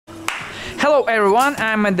Hello everyone,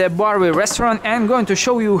 I'm at the Barbie restaurant and I'm going to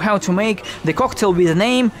show you how to make the cocktail with the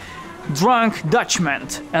name Drunk Dutchman.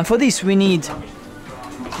 And for this we need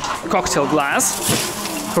cocktail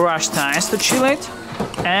glass, crushed ice to chill it,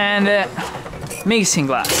 and mixing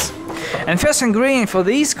glass. And first ingredient for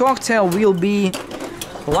this cocktail will be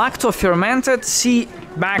Lacto fermented sea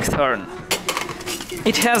backthorn.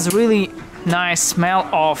 It has really nice smell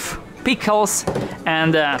of pickles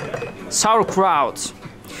and sauerkraut.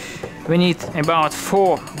 We need about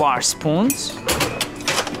 4 bar spoons.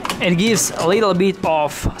 It gives a little bit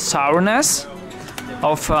of sourness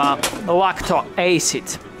of lactic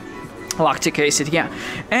acid, yeah.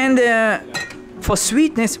 And for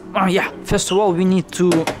sweetness, first of all we need to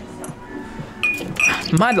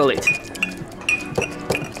muddle it.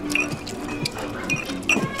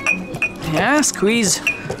 Yeah, squeeze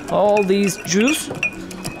all these juice.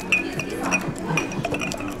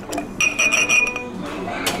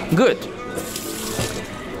 Good.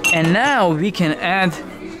 And now we can add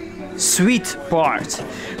sweet part.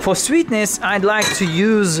 For sweetness, I'd like to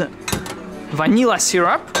use vanilla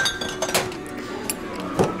syrup.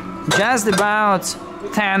 Just about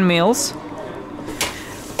 10 mils.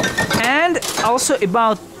 And also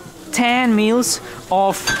about 10 mils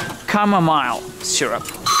of chamomile syrup.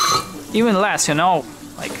 Even less, you know,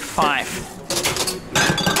 like 5.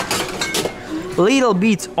 Little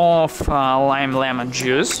bit of lime lemon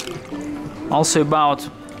juice, also about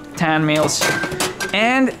 10 mils,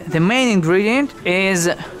 and the main ingredient is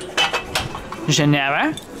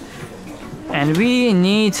Jenever, and we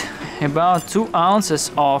need about 2 ounces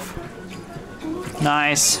of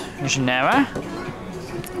nice Jenever,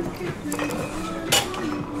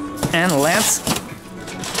 and let's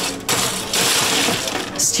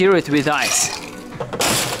stir it with ice.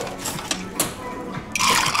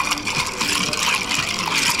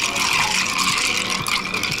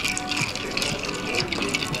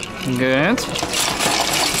 Good.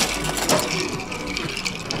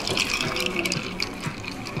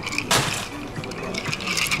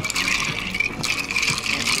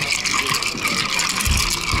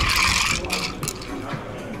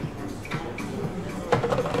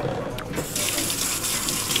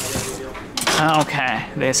 Okay,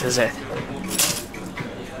 this is it.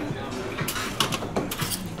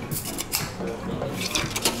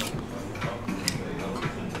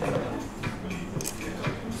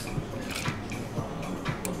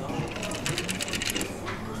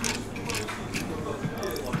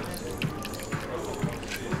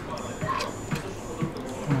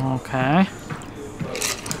 Okay.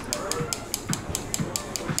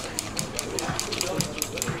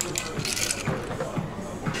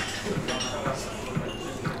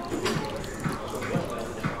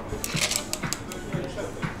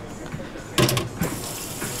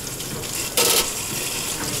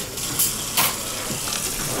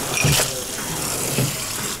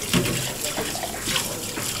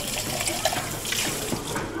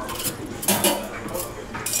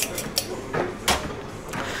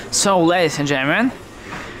 So, ladies and gentlemen,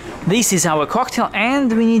 this is our cocktail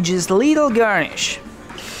and we need just a little garnish.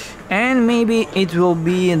 And maybe it will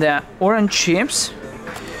be the orange chips.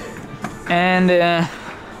 And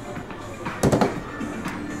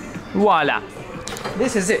voila!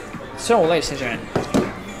 This is it. So, ladies and gentlemen,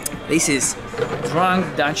 this is Drunk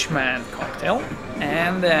Dutchman cocktail.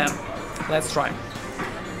 And let's try.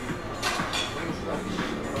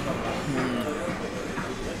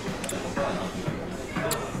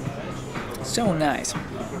 So nice.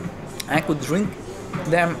 I could drink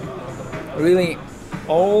them really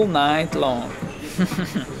all night long.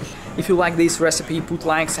 If you like this recipe, put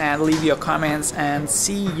likes and leave your comments, and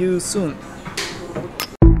see you soon.